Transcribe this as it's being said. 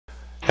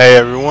Hey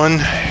everyone,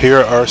 here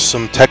are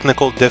some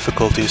technical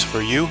difficulties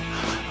for you.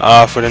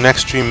 For the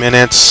next 3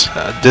 minutes,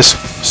 this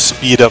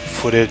speed up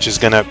footage is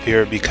gonna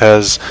appear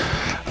because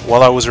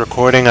while I was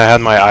recording I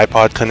had my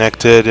iPod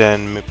connected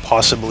and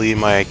possibly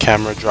my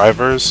camera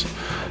drivers,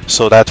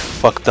 so that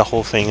fucked the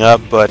whole thing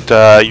up, but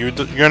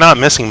you're not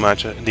missing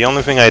much. The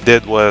only thing I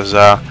did was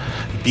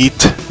beat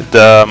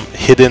the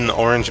hidden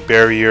orange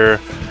barrier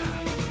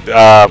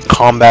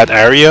combat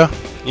area.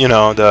 You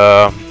know,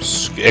 the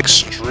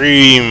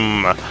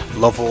extreme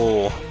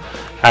level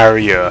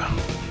area.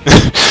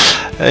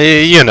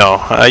 You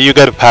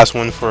gotta pass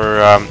one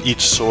for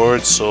each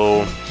sword,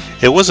 so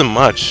it wasn't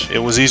much. It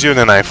was easier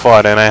than I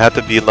thought, and I had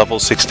to be level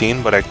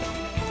 16, but I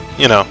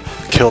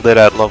killed it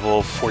at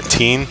level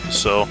 14.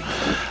 So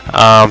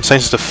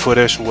since the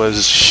footage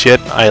was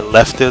shit, I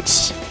left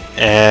it,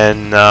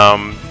 and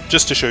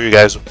just to show you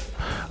guys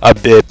a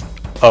bit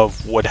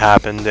of what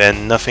happened.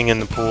 And nothing in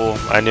the pool.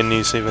 I didn't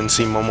even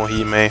see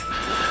Momohime.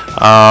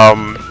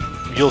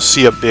 You'll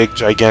see a big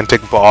gigantic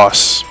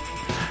boss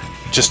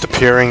just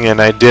appearing, and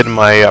I did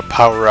my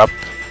power up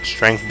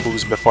strength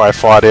boost before I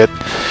fought it.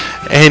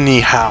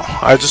 Anyhow,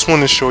 I just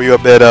want to show you a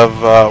bit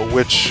of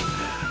which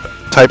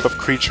type of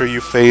creature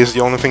you face. The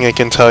only thing I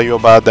can tell you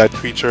about that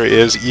creature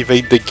is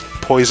evade the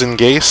poison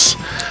gas,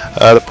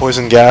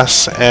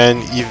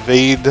 and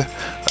evade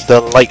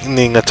the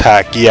lightning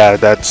attack. Yeah,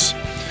 that's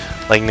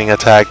lightning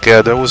attack.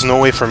 There was no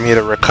way for me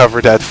to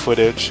recover that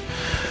footage.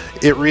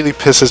 It really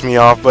pisses me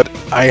off, but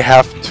I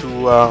have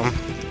to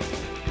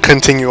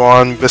continue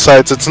on.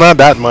 Besides, it's not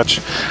that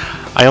much.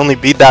 I only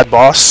beat that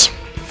boss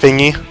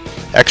thingy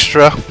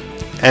extra,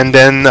 and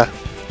then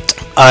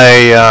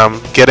I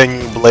get a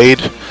new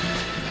blade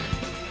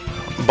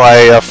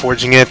by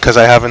forging it because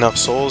I have enough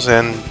souls,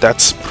 and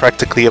that's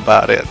practically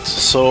about it.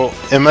 So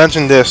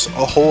imagine this,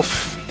 a whole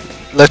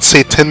let's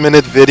say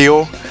 10-minute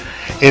video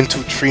into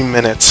 3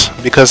 minutes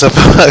because of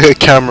a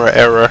camera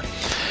error.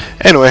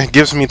 Anyway, it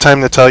gives me time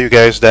to tell you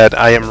guys that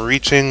I am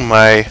reaching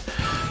my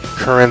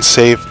current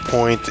save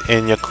point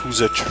in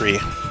Yakuza 3.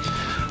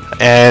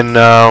 And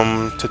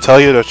to tell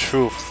you the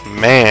truth,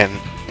 man,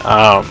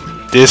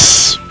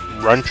 this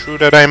run through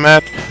that I'm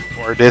at,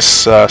 or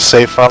this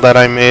save file that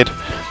I made,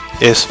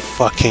 is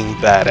fucking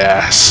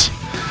badass.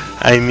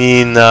 I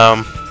mean,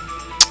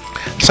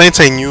 since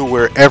I knew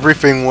where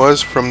everything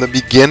was from the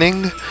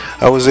beginning,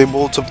 I was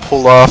able to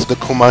pull off the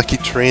Komaki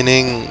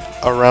training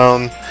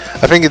around,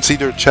 I think it's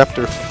either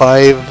chapter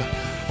 5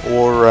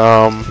 or,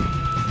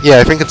 yeah,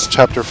 I think it's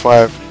chapter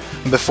 5,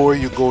 before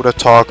you go to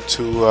talk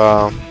to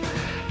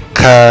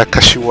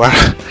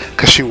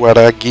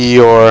Kashiwaragi,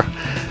 or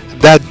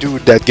that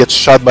dude that gets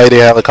shot by the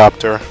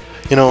helicopter.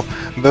 You know,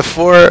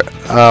 before,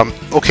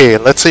 okay,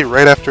 let's say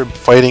right after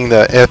fighting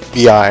the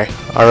FBI,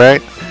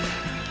 alright?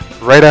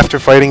 Right after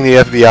fighting the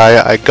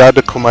FBI, I got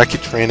the Komaki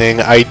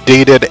training. I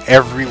dated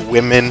every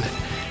woman,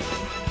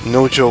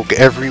 no joke,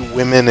 every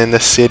woman in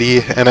the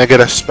city, and I get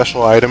a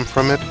special item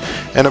from it.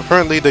 And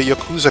apparently the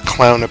Yakuza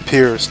clown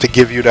appears to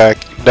give you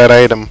that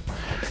item,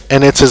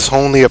 and it's his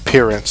only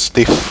appearance.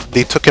 They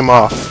took him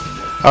off.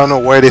 I don't know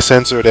why they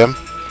censored him.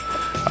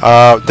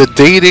 The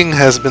dating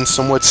has been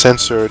somewhat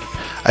censored.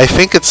 I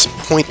think it's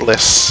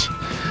pointless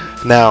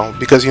now,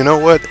 because you know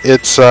what?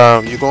 It's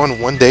you go on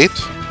one date.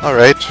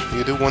 Alright,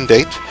 you do one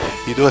date,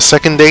 you do a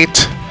second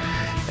date,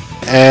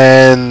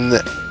 and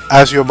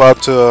as you're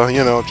about to,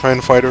 try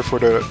and fight her for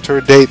the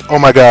third date, oh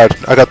my god,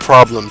 I got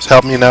problems,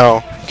 help me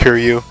now,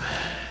 Kiryu.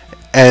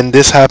 And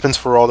this happens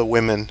for all the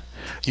women.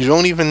 You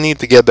don't even need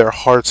to get their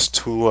hearts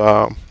to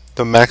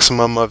the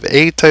maximum of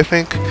 8, I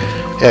think.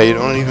 Yeah, you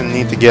don't even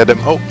need to get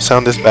them. Oh,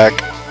 sound is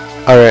back.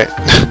 Alright.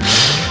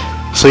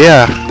 So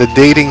yeah, the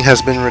dating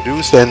has been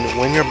reduced, and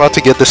when you're about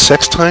to get the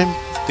sex time,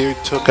 they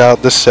took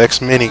out the sex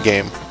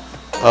minigame.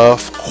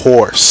 Of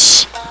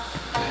course.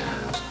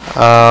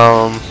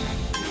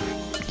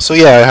 So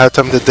yeah, I had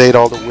time to date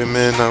all the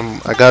women.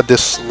 I got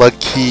this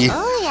lucky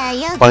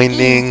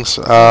bindings.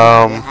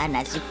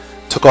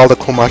 Took all the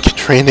Komaki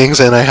trainings,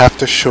 and I have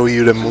to show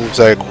you the moves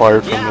I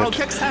acquired from it.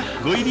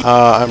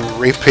 I'm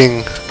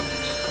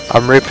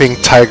raping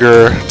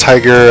tiger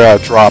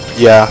drop.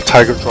 Yeah,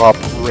 tiger drop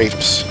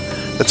rapes.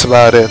 That's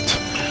about it.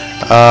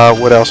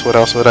 What else?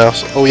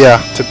 Oh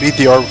yeah, to beat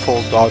the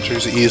artful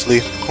dodgers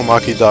easily,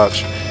 Komaki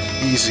dodge.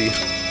 Easy.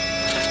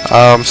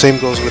 Same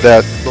goes with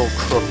that little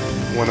crook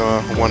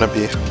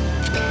wannabe.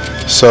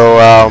 So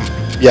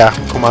yeah,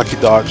 Komaki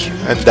dodge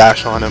and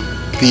dash on him.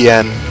 The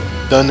end.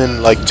 Done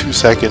in like 2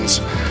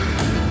 seconds.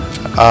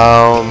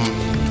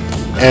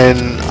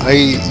 And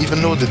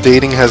even though the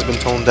dating has been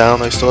toned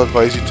down, I still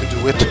advise you to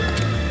do it.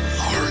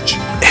 Large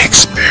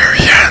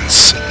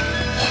experience.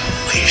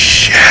 Holy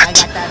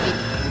shit.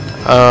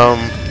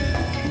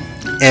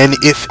 And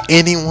if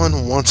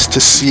anyone wants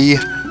to see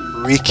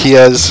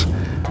Rikia's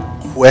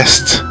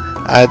quest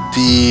at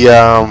the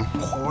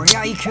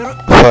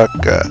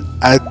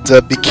at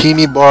the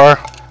bikini bar,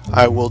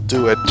 I will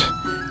do it,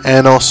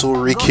 and also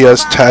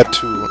Rikia's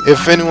tattoo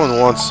if anyone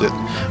wants it,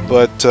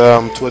 but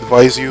to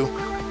advise you,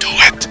 do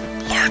it.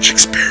 Large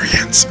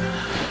experience.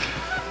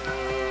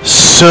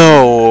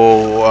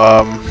 So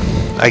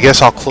I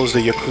guess I'll close the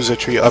Yakuza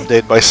Tree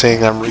update by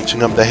saying I'm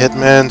reaching up the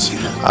Hitmans.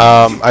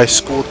 I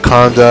schooled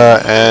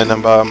Kanda, and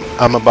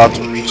I'm about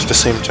to reach the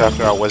same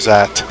chapter I was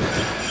at.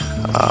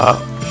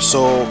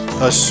 So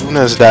as soon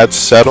as that's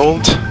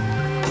settled,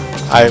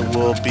 I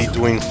will be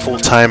doing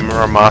full-time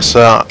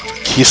Muramasa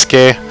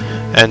Kisuke,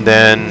 and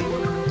then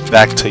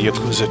back to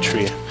Yakuza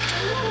Tree.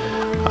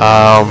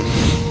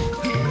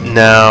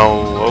 Now,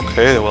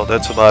 okay, well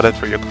that's about it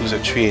for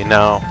Yakuza Tree.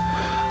 Now,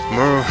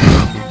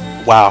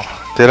 wow,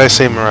 did I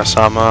say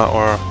Murasama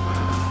or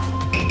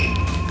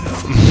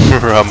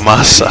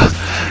Muramasa?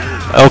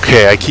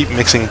 Okay, I keep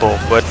mixing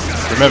both, but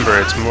remember,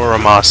 it's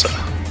Muramasa.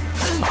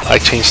 I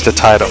changed the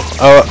title.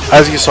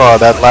 As you saw,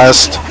 that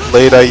last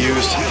blade I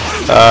used,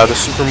 the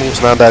super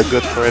move's not that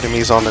good for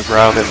enemies on the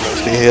ground. It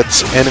mostly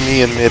hits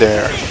enemy in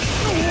midair.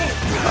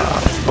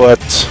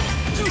 But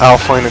I'll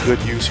find a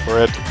good use for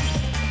it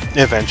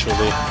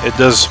eventually. It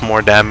does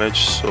more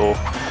damage, so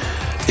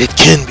it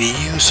can be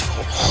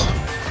useful.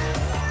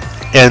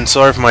 And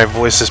sorry if my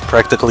voice is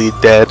practically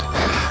dead.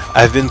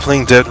 I've been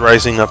playing Dead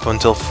Rising up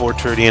until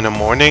 4:30 in the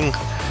morning,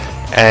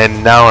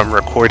 and now I'm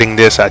recording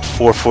this at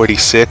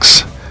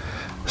 4:46.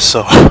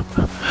 So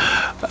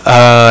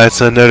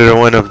it's another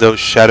one of those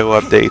shadow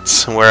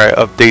updates where I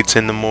updates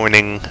in the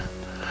morning.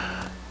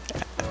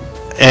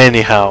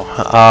 Anyhow,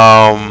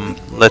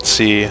 let's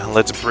see.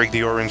 Let's break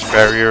the orange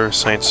barrier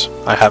since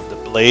I have the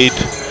blade,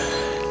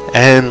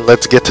 and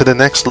let's get to the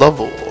next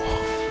level.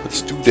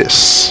 Let's do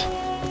this.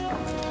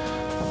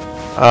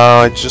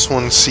 I just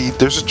want to see.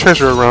 There's a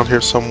treasure around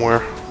here somewhere.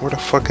 Where the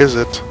fuck is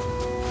it?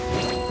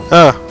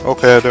 Ah,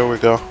 okay, there we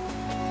go.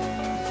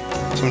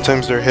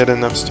 Sometimes they're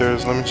hidden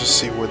upstairs. Let me just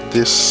see what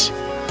this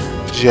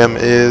gem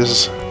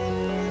is.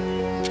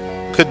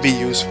 Could be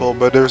useful,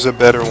 but there's a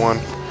better one.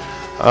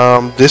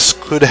 This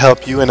could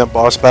help you in a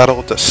boss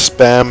battle to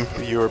spam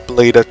your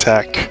blade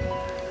attack.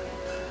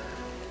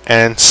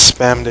 And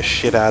spam the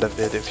shit out of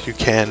it if you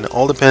can.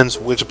 All depends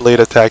which blade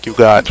attack you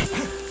got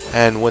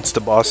and what's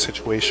the boss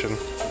situation.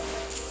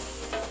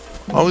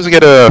 Always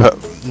gotta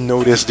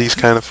notice these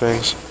kind of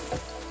things.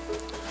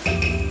 A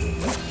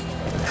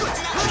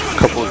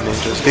couple of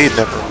ninjas, they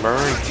never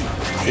burn.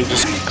 They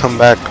just come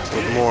back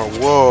with more.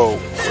 Whoa,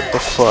 what the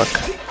fuck?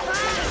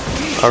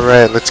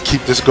 Alright, let's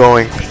keep this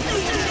going.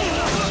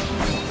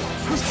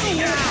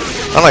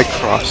 I like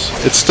Cross.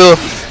 It's still,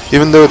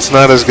 even though it's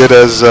not as good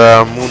as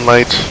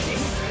Moonlight,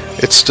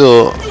 it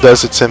still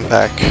does its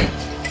impact.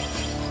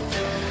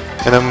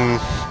 And I'm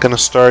gonna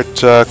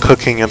start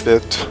cooking a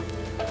bit.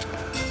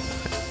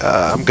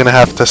 I'm gonna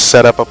have to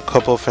set up a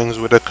couple of things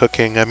with the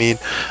cooking. I mean,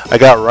 I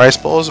got rice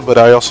balls, but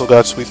I also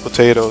got sweet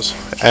potatoes,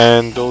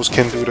 and those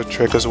can do the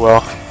trick as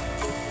well.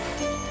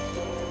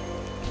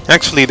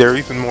 Actually, they're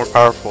even more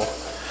powerful.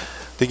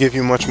 They give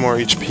you much more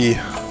HP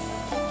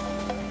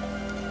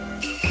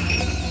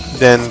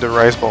than the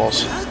rice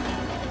balls.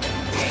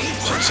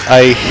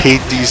 I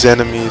hate these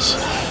enemies.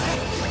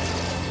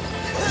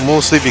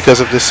 Mostly because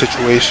of this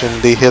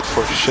situation. They hit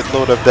for a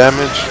shitload of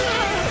damage.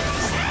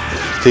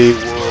 They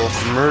will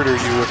murder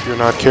you if you're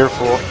not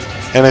careful.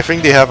 And I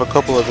think they have a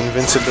couple of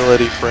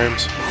invincibility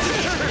frames.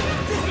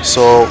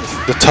 So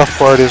the tough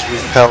part is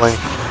repelling.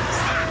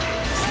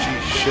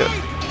 Gee, shit.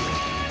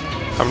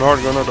 I'm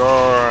not gonna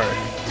die.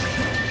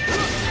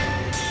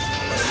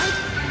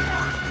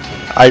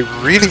 I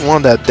really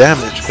want that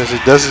damage because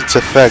it does its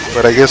effect,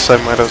 but I guess I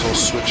might as well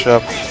switch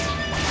up.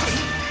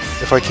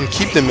 If I can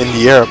keep them in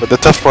the air, but the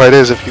tough part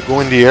is if you go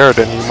in the air,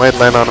 then you might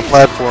land on a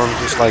platform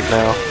just like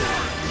now.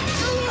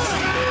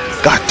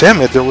 God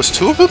damn it, there was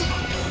two of them?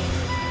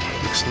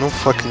 Makes no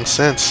fucking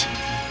sense.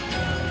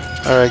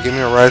 Alright, give me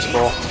a rice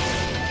ball.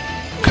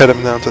 Cut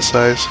him down to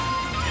size.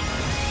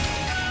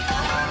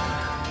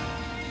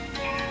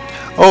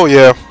 Oh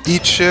yeah,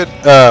 eat shit,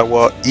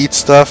 well, eat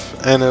stuff,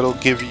 and it'll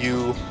give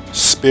you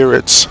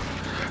spirits.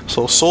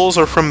 So souls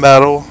are from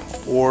battle,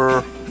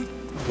 or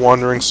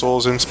wandering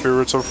souls and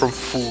spirits are from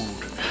food.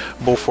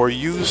 Both are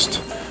used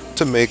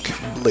to make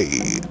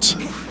blades,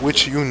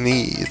 which you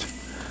need.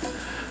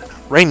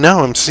 Right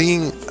now I'm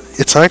seeing,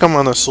 it's like I'm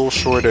on a soul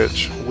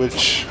shortage,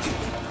 which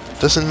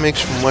doesn't make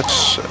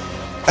much,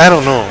 I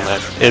don't know,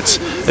 man. It's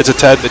a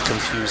tad bit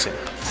confusing.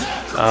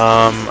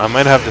 I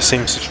might have the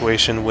same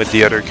situation with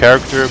the other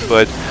character,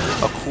 but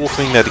a cool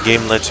thing that the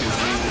game lets you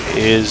do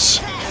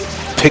is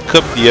pick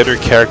up the other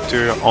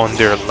character on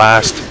their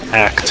last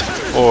act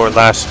or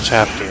last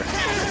chapter.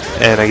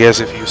 And I guess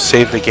if you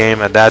save the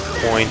game at that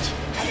point,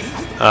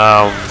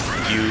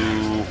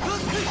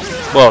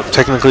 well,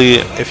 technically,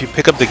 if you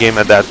pick up the game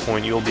at that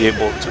point, you'll be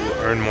able to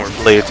earn more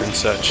blades and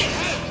such.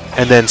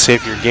 And then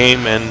save your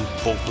game and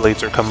both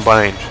blades are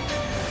combined,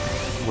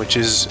 which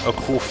is a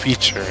cool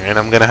feature, and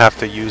I'm gonna have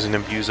to use and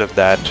abuse of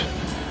that.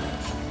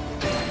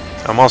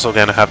 I'm also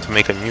gonna have to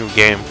make a new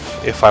game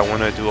if I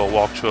want to do a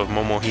walkthrough of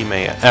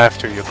Momohime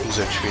after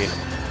Yakuza Tree.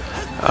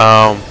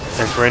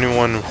 And for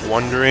anyone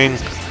wondering,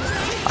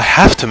 I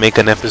have to make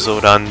an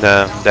episode on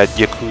that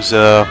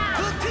Yakuza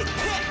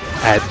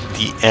at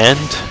the end.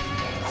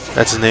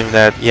 That's the name of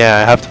that. Yeah,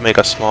 I have to make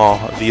a small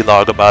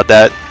vlog about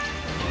that.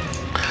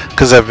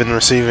 because I've been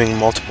receiving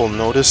multiple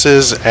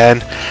notices,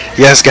 and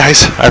yes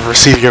guys, I've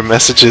received your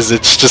messages.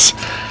 It's just,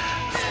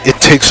 it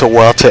takes a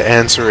while to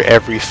answer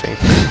everything.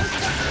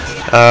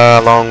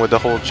 Along with the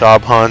whole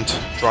job hunt,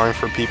 drawing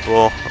for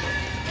people,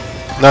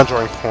 not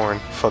drawing porn,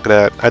 fuck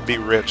that, I'd be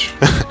rich.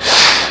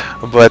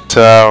 But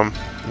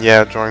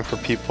yeah, drawing for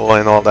people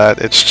and all that,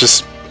 it's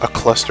just a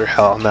cluster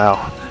hell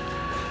now.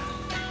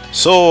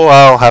 So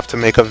I'll have to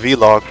make a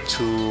vlog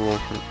to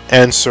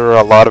answer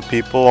a lot of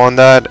people on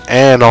that,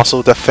 and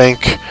also to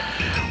thank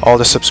all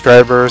the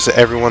subscribers,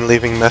 everyone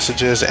leaving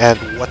messages. And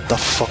what the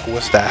fuck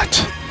was that?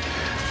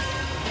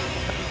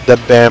 The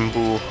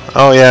bamboo.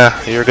 Oh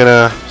yeah, you're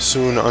gonna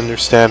soon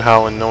understand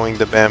how annoying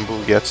the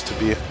bamboo gets to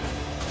be.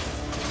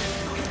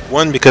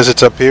 One, because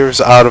it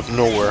appears out of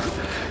nowhere.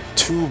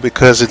 Two,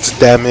 because its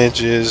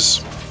damage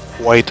is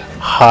quite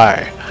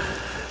high.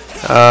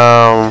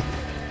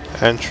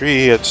 And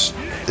three, it's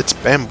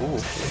bamboo.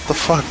 What the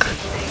fuck?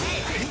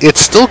 It's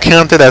still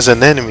counted as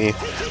an enemy,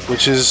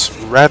 which is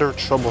rather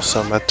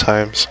troublesome at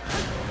times.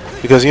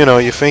 Because, you know,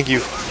 you think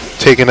you've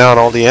taken out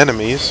all the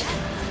enemies,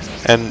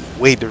 and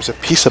wait, there's a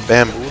piece of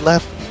bamboo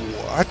left?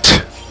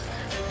 What?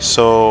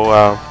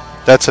 So,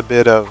 that's a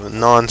bit of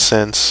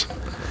nonsense.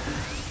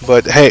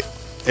 But hey,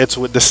 it's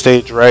with the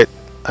stage, right?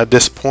 At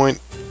this point.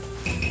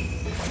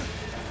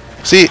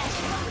 See?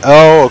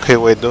 Oh, okay,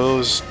 wait,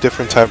 those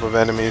different type of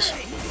enemies.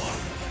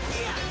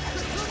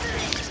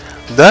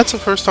 That's the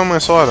first time I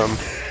saw them.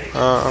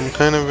 I'm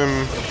kind of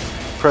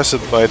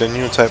impressed by the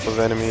new type of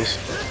enemies.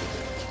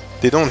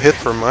 They don't hit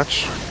for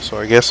much, so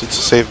I guess it's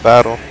a safe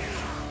battle.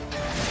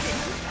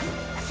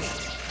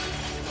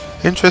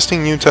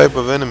 Interesting new type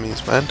of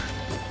enemies, man.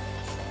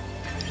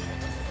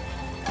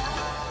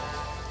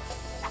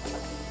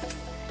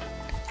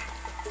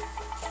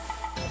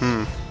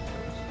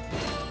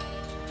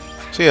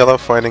 See, I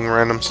love finding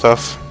random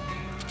stuff.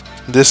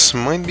 This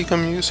might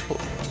become useful.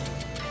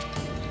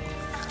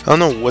 I don't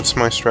know what's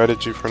my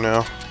strategy for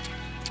now.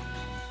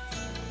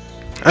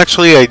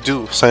 Actually, I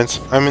do, since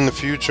I'm in the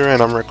future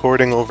and I'm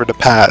recording over the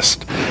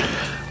past.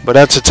 But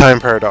that's a time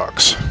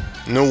paradox.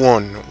 No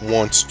one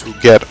wants to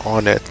get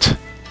on it.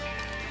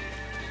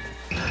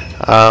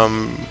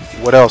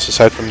 What else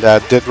aside from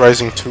that? Dead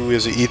Rising 2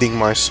 is eating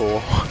my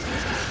soul.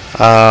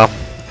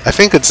 I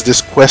think it's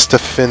this quest to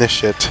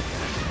finish it.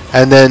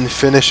 And then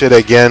finish it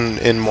again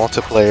in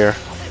multiplayer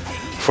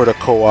for the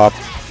co-op.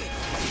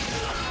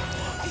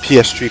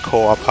 PS3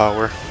 co-op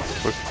power.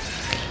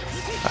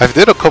 I've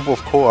did a couple of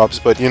co-ops,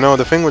 but you know,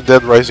 the thing with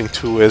Dead Rising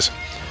 2 is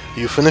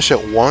you finish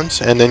it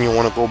once and then you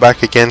want to go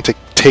back again to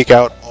take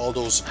out all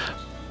those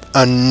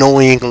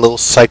annoying little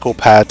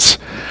psychopaths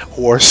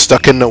who are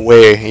stuck in the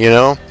way, you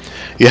know?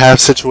 You have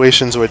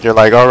situations where you're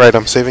like, alright,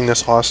 I'm saving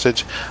this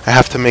hostage, I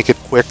have to make it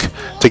quick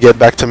to get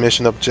back to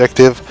mission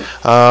objective.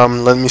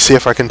 Let me see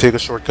if I can take a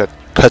shortcut.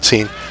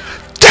 Cutscene.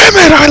 Damn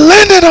it, I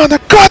landed on a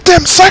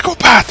goddamn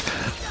psychopath!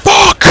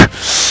 Fuck!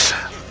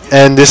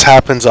 And this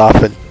happens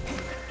often.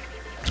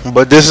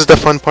 But this is the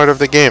fun part of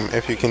the game.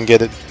 If you can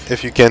get it,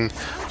 if you can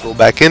go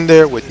back in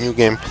there with New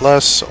Game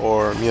Plus,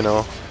 or, you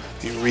know,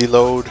 you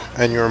reload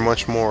and you're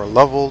much more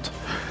leveled,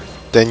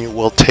 then you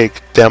will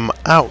take them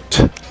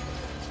out.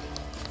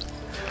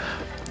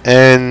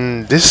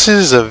 And this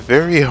is a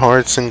very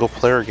hard single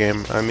player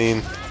game. I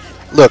mean,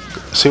 look,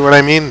 see what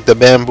I mean? The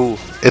bamboo,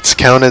 it's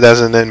counted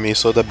as an enemy,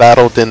 so the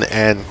battle didn't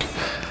end.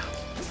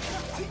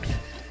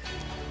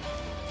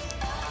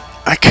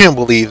 I can't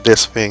believe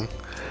this thing.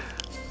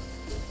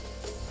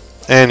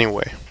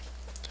 Anyway,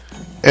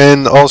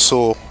 and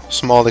also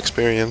small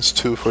experience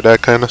too for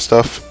that kind of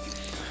stuff.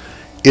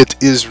 It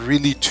is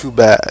really too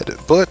bad,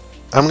 but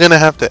I'm gonna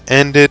have to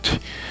end it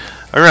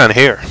around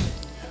here.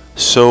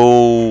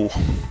 So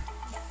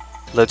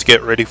let's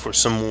get ready for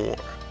some more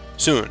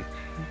soon,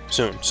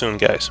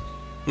 guys.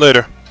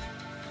 Later.